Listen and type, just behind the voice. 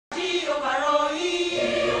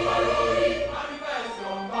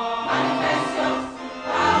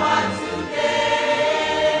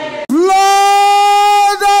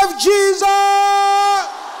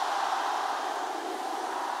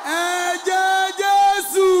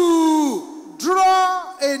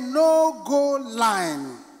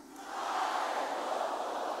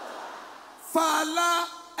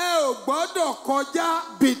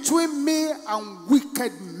between me and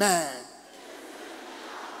wicked men.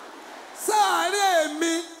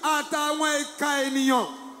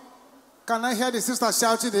 Can I hear the sister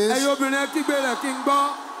shouting this?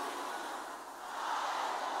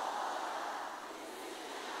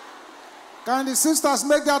 Can the sisters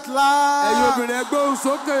make that loud?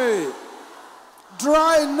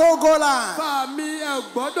 Draw a no-go line.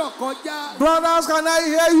 Brothers, can I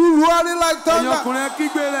hear you roaring like thunder?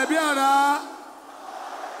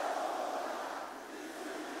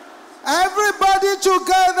 Everybody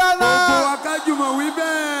together now.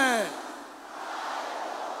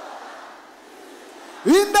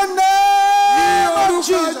 In the name of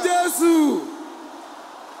Jesus.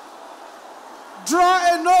 Draw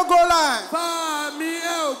a no-go line.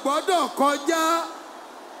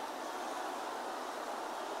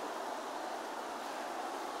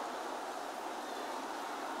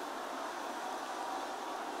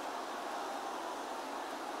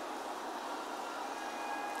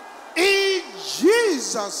 In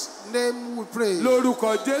Jesus' name we pray.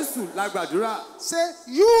 Say,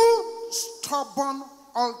 you stubborn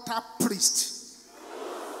altar priest.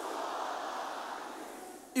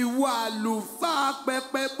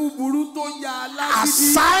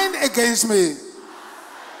 Assigned against me.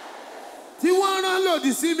 Can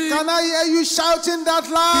I hear you shouting that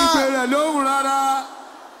loud?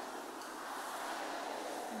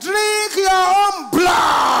 Drink your own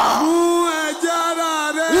blood.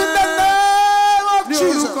 In the name of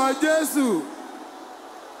Jesus.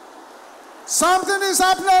 Something is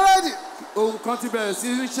happening already.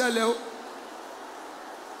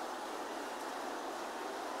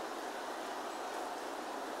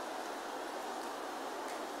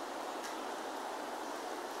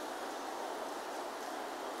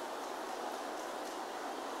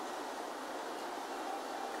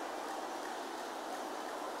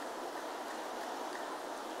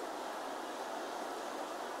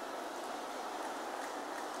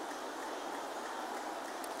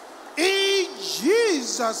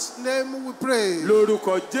 Jesus' name we pray. The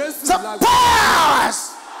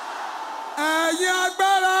powers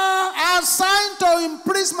assigned to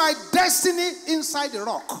imprison my destiny inside the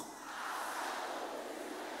rock.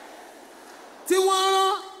 In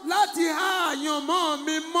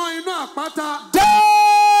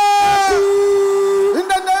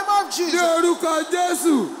the name of Jesus.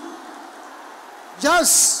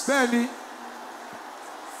 Yes. Benny.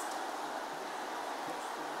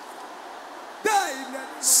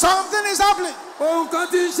 Something is happening.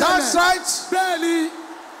 That's right. Barely.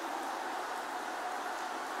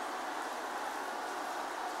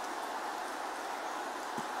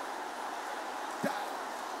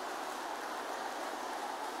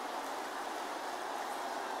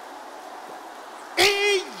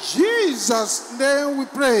 In Jesus' name we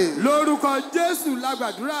pray.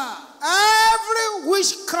 Every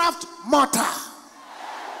witchcraft mortar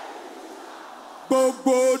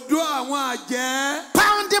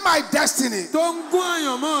pounding my destiny, pound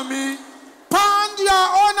your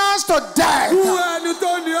owners to death.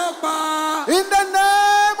 In the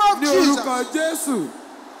name of Jesus.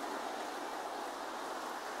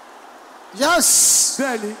 Yes.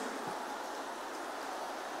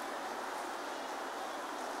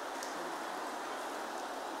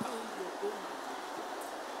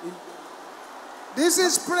 This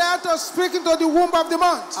is prayer to speak into the womb of the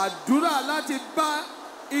month.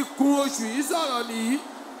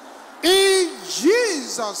 In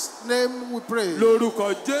Jesus' name we pray.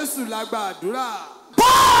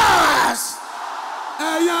 Boss!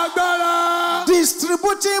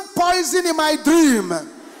 Distributing poison in my dream.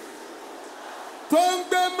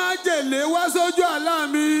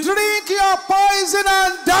 Drink your poison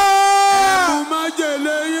and die.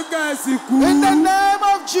 In the name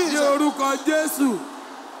of Jesus.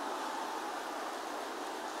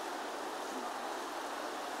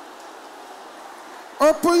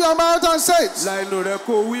 Open your mouth and say it.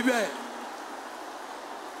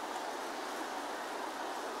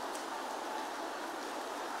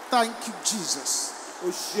 Thank you, Jesus.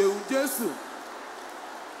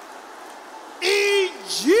 In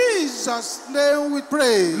Jesus' name we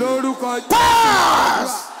pray.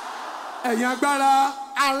 Pause!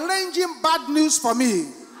 Arranging bad news for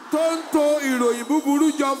me.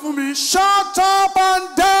 Shut up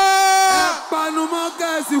and die.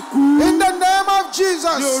 In the name of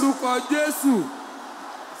Jesus.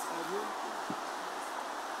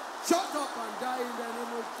 Shut up and die in the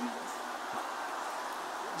name of Jesus.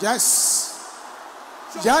 Yes.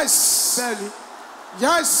 Yes. Belly.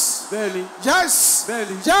 Yes. Belly. Yes.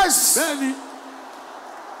 Belly. Yes. Belly.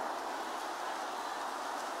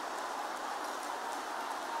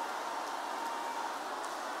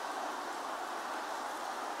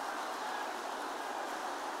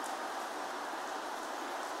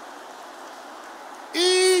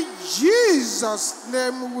 Jesus'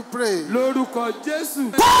 name we pray. Lórúkọ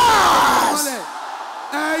Jésù.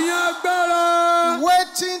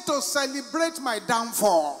 Waiting to celebrate my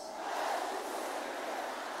downfall.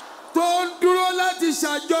 Tó ń dúró láti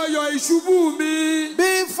ṣàjọyọ̀ ìṣubú mi.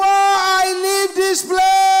 Before I leave this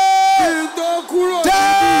place. Kí n tó kúrò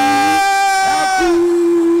níbí.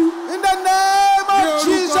 In the name of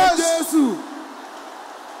Jesus. Jésù.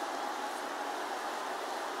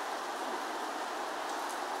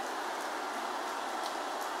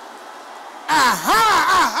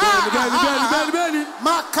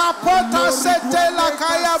 Makapota setela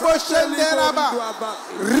kaya boshenderaba.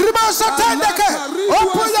 Riba satendeke.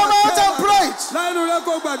 Open your mouth and pray.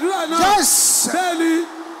 Yes.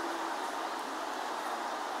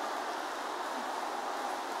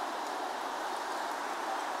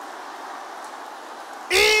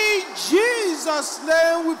 In Jesus'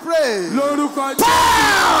 name we pray.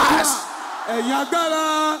 Powers.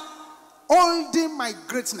 Holding my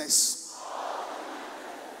greatness.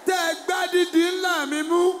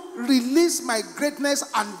 Release my greatness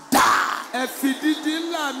and die. In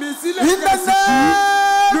the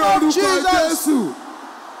name of Jesus.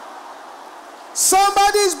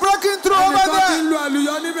 Somebody is breaking through over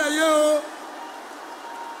there.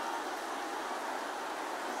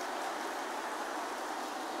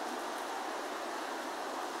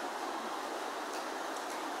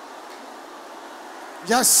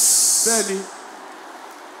 Yes. Benny.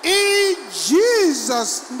 In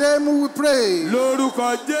Jesus' name we pray.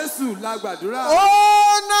 Lórúkọ Jésù la gbàdúrà.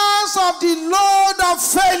 Owners of the load of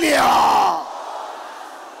failure.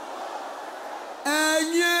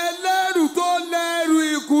 Ẹ̀yin ẹlẹ́rù tó lẹ́rù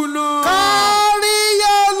ìkùnà. Carry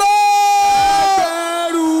your load.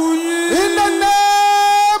 Ẹ̀rù yín. In the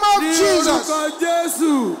name of Jesus. Lórúkọ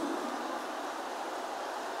Jésù.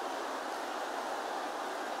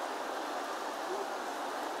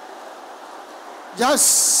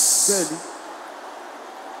 Yes. Benny.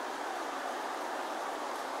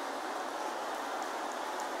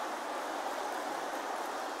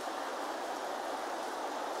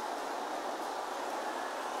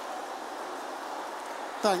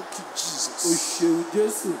 Thank you, Jesus. O ṣeun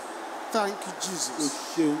Jésù. Thank you, Jesus. O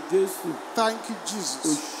ṣeun Jésù. Thank you, Jesus.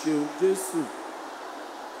 O ṣeun Jésù.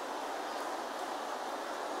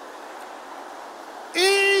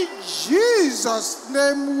 In Jesus'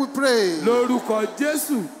 name we pray. Lórúkọ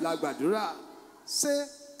Jésù la gbàdúrà. Say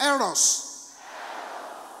errors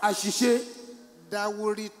Àṣìṣe that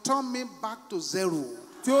will return me back to zero.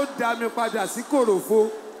 tí ó dá mi padà sí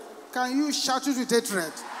kòròfo. Can you shout it with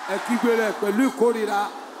hatred? Ẹ kígbe rẹ̀ pẹ̀lú ìkórìíra.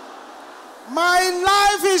 My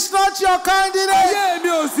life is not your candidate. Ayé mi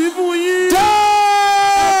ò sí fún yín.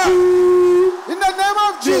 Die! In the name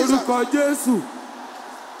of Jesus. Lórúkọ Jésù.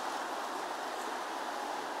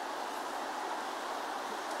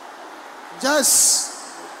 Yes.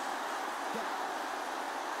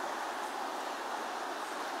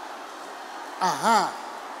 Aha.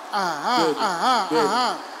 Aha. Aha. Aha.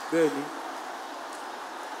 Bẹ́ẹ̀ni.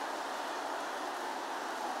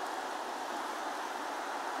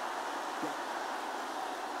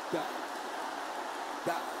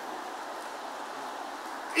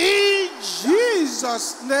 In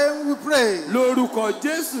Jesus' name we pray. Lórúkọ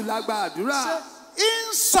Jésù la gba àdúrà.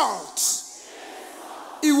 Insult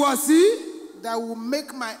Ìwọ̀sí that will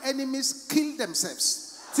make my enemies kill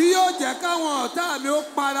themselves. tí yóò jẹ́ káwọn ọ̀tá mi ó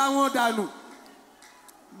para wọn dànù.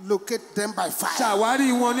 Locate them by fire.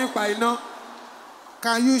 Ṣàwárí wọn nípa iná.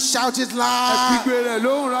 Can you shout it Ẹ loud? kígbe rẹ̀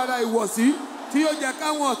lóhùn rárá ìwọ̀sí tí yóò jẹ́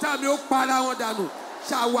káwọn ọ̀tá mi ó para wọn dànù.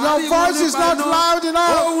 Ṣàwárí Your wọn voice is nípa not iná. loud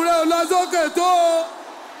enough. Ohùn rẹ̀ ò lọ sókè tó.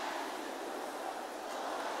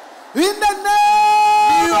 In the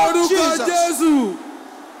name Ní of orúkọ Jesus. Jésù.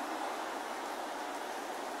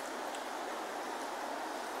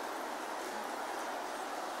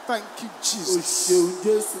 Thank you, O Jesus. ṣeun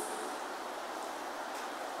Jésù.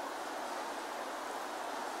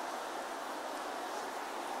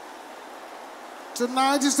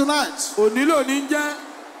 Tonight is tonight. Òní lòní jẹ́.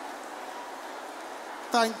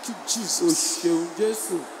 Thank you, O Jesus. ṣeun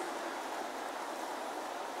Jésù.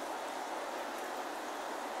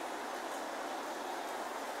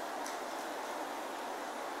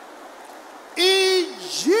 In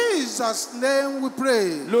Jesus' name we pray.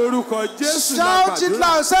 Lórúkọ Jésù la Shout it gbàdúrà.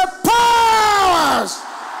 loud. Say powers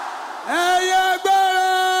Ẹyẹ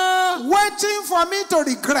agbára waiting for me to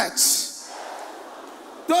regret.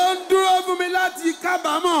 tó ń dúró fún mi láti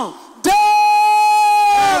kábàámọ̀.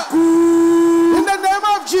 Die! Kú In the name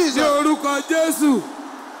of ní Jesus. orúkọ Jésù.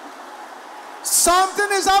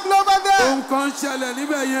 Something is happening over there. Ohun kan ń ṣẹlẹ̀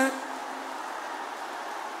níbẹ̀ yẹn.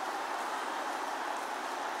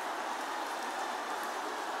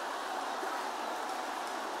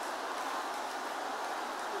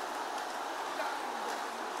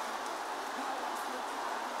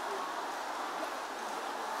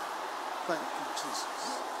 Thank you, Jesus.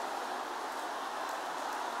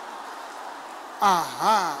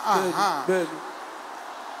 Aha. Bẹ́ẹ̀ni.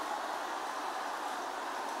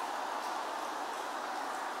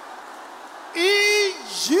 In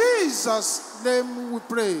Jesus' name we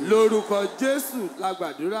pray. Lórúkọ Jésù la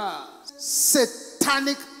gbàdúrà.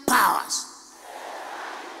 Satanic powers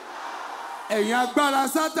Ẹ̀yin agbára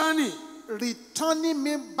Sátánì returning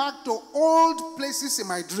me back to old places in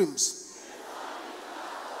my dreams.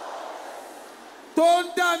 tó ń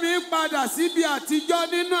dá mi padà síbi àtijọ́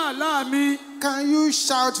nínú àlá mi. Can you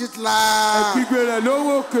shout it loud? Kígbe rẹ̀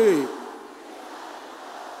lówó òkè.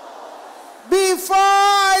 Before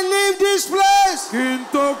I leave this place, Kí n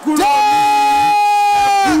tó kúrò ní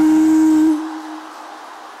death!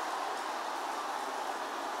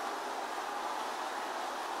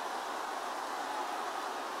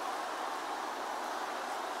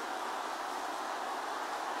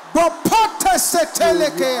 Bopote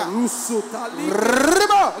setelekea. Rusotali.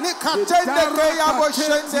 Ribo likatendekea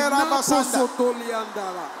boshendera basanda.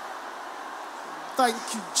 Thank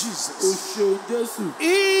you, O Jesus. ṣeun Jésù.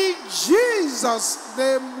 In Jesus'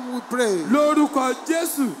 name we pray. Lórúkọ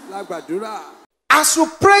Jésù la gbàdúrà. As you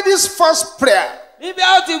pray this first prayer, Níbi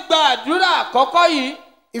a ó ti gba àdúrà àkọ́kọ́ yìí.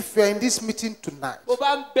 if you're in this meeting tonight Bó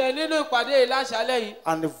bá ń bẹ nínú ìpàdé yìí láṣálẹ́ yìí.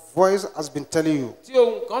 and the voice has been telling you Tí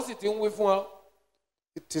ohun kan sì ti ń wí fún ọ.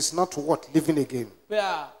 it is not worth living again, Pé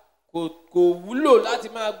kò wúlò láti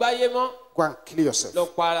máa gbáyé mọ́. go and kill yourself. Lọ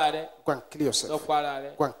pa ara rẹ. Go and kill Lọ yourself. pa ara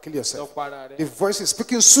rẹ. Go and kill Lọ yourself. pa ara rẹ. The voice is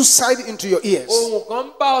speaking suicide into your ears. Ohun kan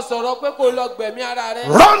ń bá ọ sọ̀rọ̀ pé kó lọ gbẹ̀mí ara rẹ.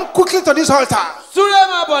 Run quickly to this altar Súré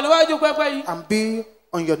máa bọ̀ níwájú pẹpẹ yìí. and be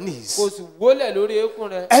on your knees. Kò sì wólẹ̀ lórí eékún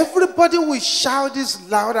rẹ. Everybody will shout this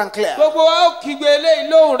loud and clear. Gbogbo wa ó kígbe eléyìí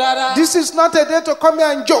lóhùn rárá. This is not a day to come here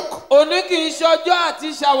and joke. Òní kì í ṣọjọ́ àti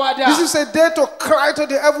ṣàwàdà. This is a day to cry to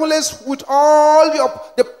the heavens with all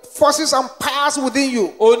the forces and powers within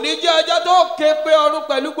you. Òní jẹ́ ọjọ́ tó ké pe ọ̀run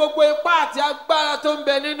pẹ̀lú gbogbo ipá àti agbára tó ń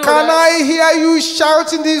bẹ nínú Can rẹ. I hear you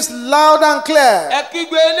shouting this loud and clear? Ẹ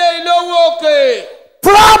kígbe eléyìí lóhùn òkè.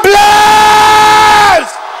 Problems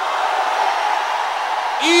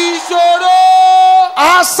Ìṣòro.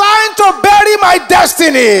 assigned to bury my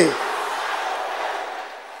destiny.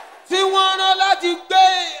 Tí wọ́n rán láti gbé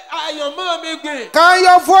àyànmọ́ mi gbìn. Can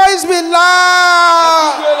your voice be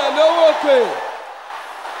loud? Kígbe rẹ̀ lóhùn òkè.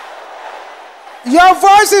 Your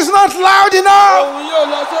voice is not loud enough. Òun yóò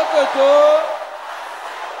lọ sókè tó.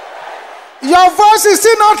 Your voice is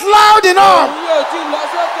still not loud enough. Òun yóò ti lọ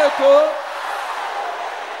sókè tó.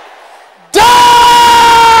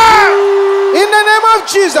 Die in the name of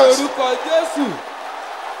Jesus. Orúkọ Jésù.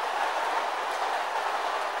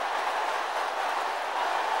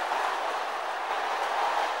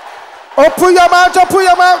 Open your mouth, open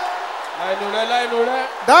your mouth. Láìnú rẹ, láìnú rẹ.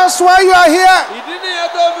 That's why you are here. Ìdí nìyẹn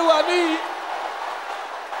tó fi wà níyì.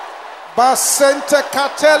 Basente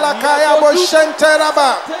katela kaya boshente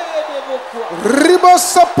raba. Téèdè mo kù. Ribo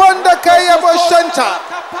soponde kaya boshenta.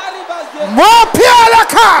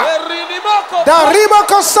 Mopialaka. Erinimoko. Daribo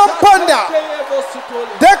kosoponda.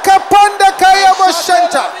 Deke ponde kaya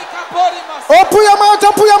boshenta. Open your mouth,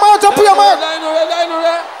 open your mouth, open your mouth. Láìnú rẹ, láìnú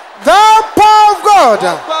rẹ. The power of God.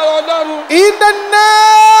 Agbára Ọlọ́run. In the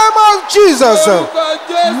name of Jesus. Orúkọ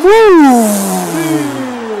Jésù. Move.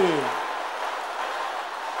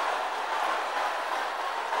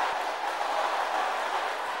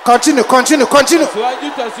 Continue, continue, continue.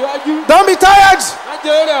 Tẹ̀síwájú, tẹ̀síwájú. Don't be tired. Má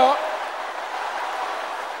jẹ́ rẹ̀ ọ́.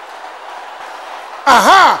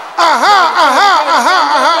 Aha, aha, aha, aha,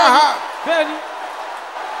 aha, aha. Bẹ́ẹ̀ni.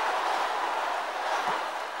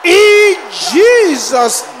 In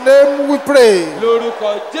Jesus' name we pray.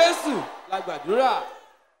 Lórúkọ Jésù la gbàdúrà.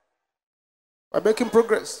 We're making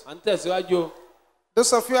progress. À ń tẹ̀síwájú o.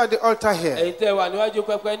 Those of you at the altar here, Ẹ̀yin tẹ́ wà níwájú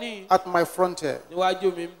pẹpẹ ní at my front here,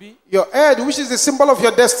 níwájú mi ń bí. your head, which is the symbol of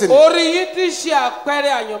your destiny, Orí yín ti ṣe àpẹẹrẹ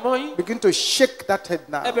àyànmọ́ yín. begin to shake that head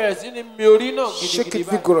now. Ẹ bẹ̀rẹ̀ sí ní mi orí náà Shake gidigidi it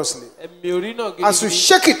báyìí. vigorously. Ẹ mi orí náà As you gidigidi.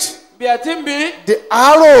 shake it, Bí ẹ ti ń bí the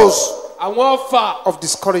arrows àwọn ọfà of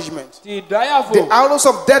discouragement, ti ìdáyàfò, the arrows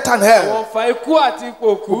of death and àwọn hell ọfà ikú àti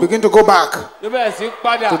ipò òkú will begin to go back ló bẹ̀rẹ̀ sí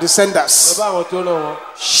padà to the lọ senders. bá àwọn tó rán wọn.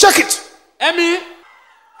 Shake it. Ẹ̀mí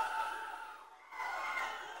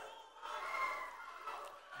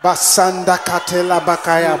Basanda katela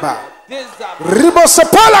bakayaba. Deza Ribo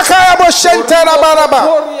sepala kayabo shentera baraba.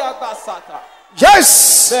 Orí agbásátà.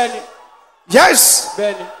 Yes. Bẹ́ẹ̀ni, Yes.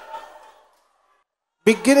 bẹ́ẹ̀ni.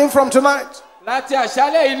 Beginning from tonight, Láti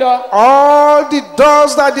àṣálẹ́ yìí lọ, all the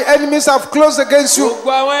doors that the enemies have closed against you,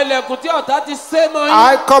 gbogbo àwọn ilẹ̀kùn tí ọ̀tá ti sé mọ́ yín.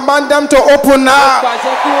 I command them to open now.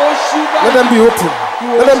 Pàṣẹ kí wọ́n ṣí Let báyìí. them be open.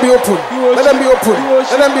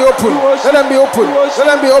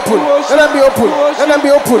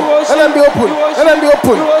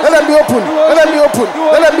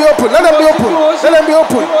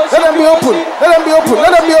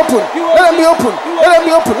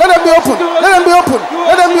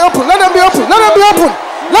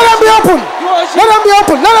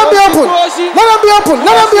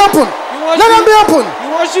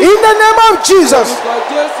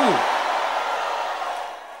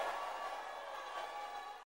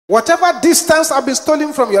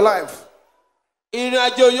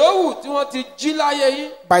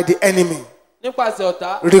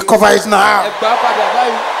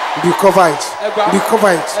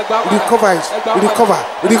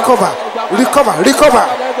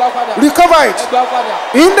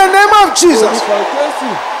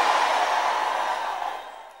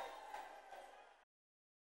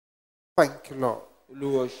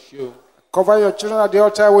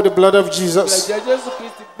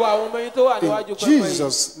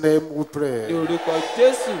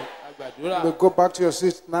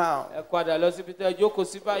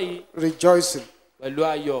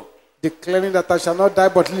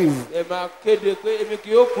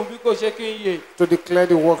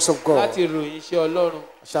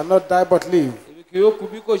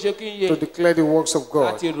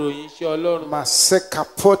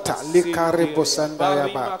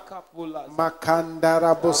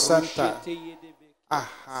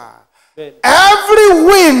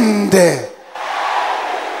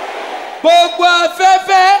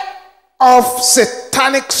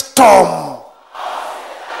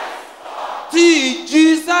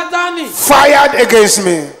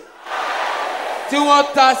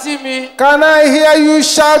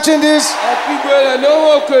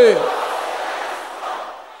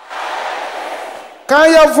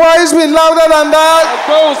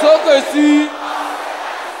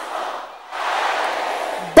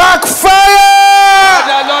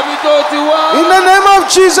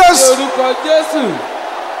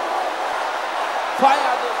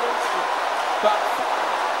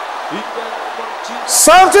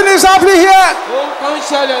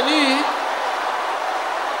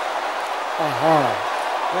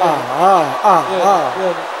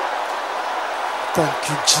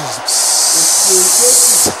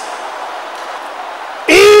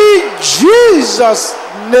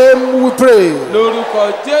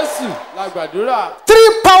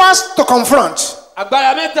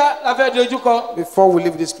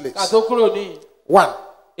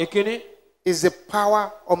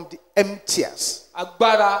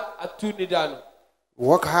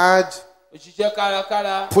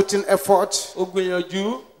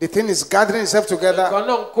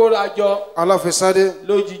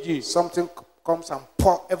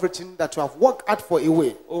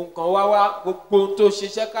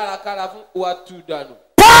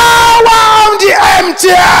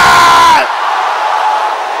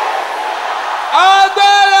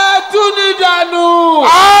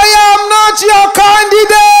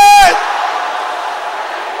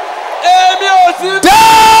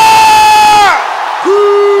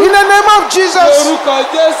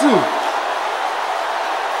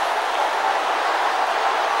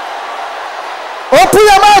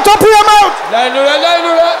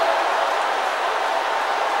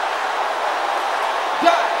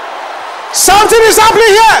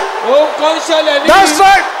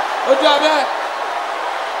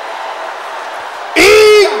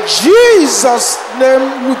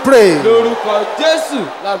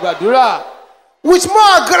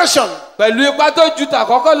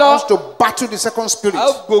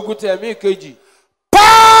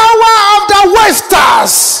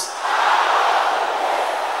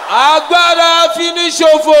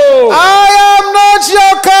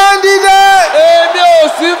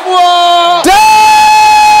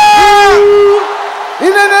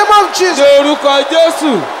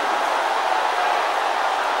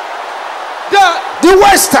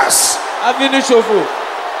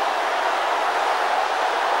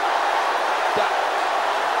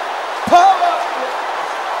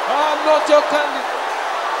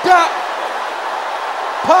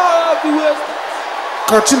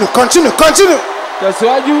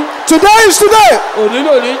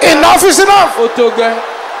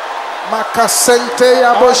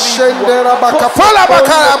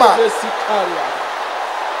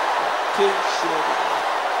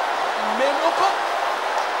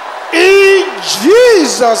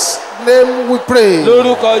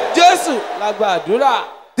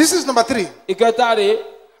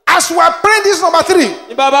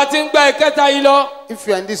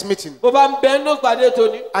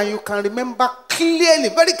 clearly,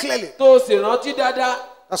 very clearly, tó o sì rántí dáadáa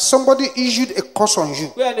that somebody issued a curse on you,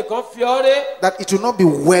 pé ẹnìkan fi ọ́ ré that it will not be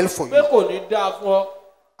well for pé you, kò ní dáa fún ọ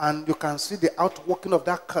and you can see the outworking of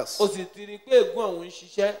that curse. o sì ti rí i pé ègún ọ̀hún ń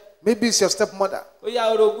ṣiṣẹ́ Maybe it's your stepmother, ó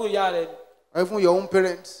yá orogún ìyá rẹ ni or even your own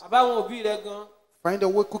parents. àbáwọn òbí rẹ gan Find a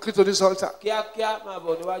way quickly to this altar kíákíá máa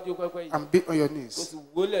bọ̀ níwájú pẹpẹ yìí and be on your o knees sì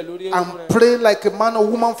wólẹ̀ lórí eékún and rẹ. pray like a man or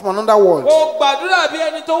woman from another world. o gbàdúrà bí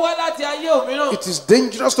ẹni tó wá láti ayé òmíràn. It is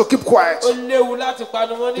dangerous to keep quiet. ó léwu láti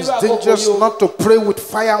panumọ́ It's nígbà àkókò dangerous yìí o. not to pray with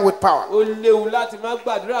fire and with power. ó léwu láti má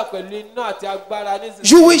gbàdúrà pẹ̀lú iná àti agbára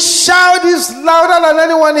nísinsìnyí. You will shout this louder than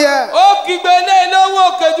anyone here. ó kígbe ilé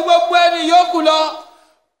lọ́wọ́ òkè ju gbogbo ẹni yòókù lọ.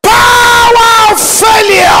 Power of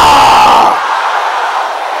failure.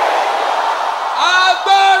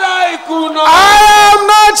 agbára ìkùnà. I am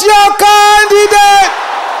not your candidate.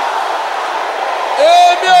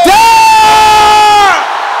 èmi ò There!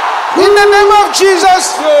 In the name of Jesus.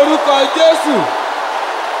 ní orúkọ Jésù.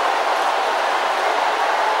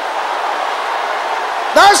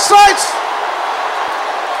 That's right.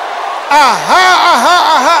 Aha, aha,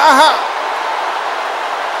 aha, aha.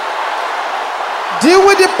 Deal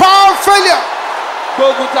with the power of failure.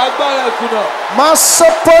 gbógun ti agbára ìkùnà.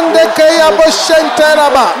 Masoponde keyabo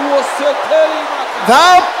shenteraba. wo ṣe kéré màkà.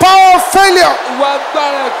 Thou power of failure. ìwà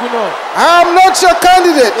agbára ìkùnà. I am not your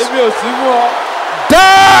candidate. èmi ò sí mú ọ.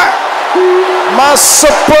 Die.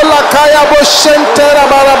 Masopola kayabo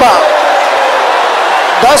shenterabaraba.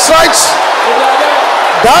 That's right.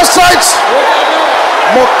 That's right.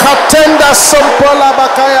 Mokatenda sompola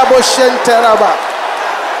bakayabo shenteraba.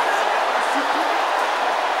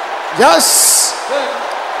 Yes.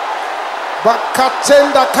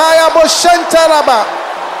 Bakatenda kayabo shenteraba.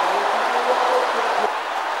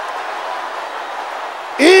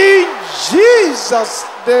 In Jesus'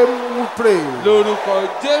 name we pray. lórúkọ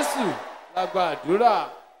Jésù la gbàdúrà.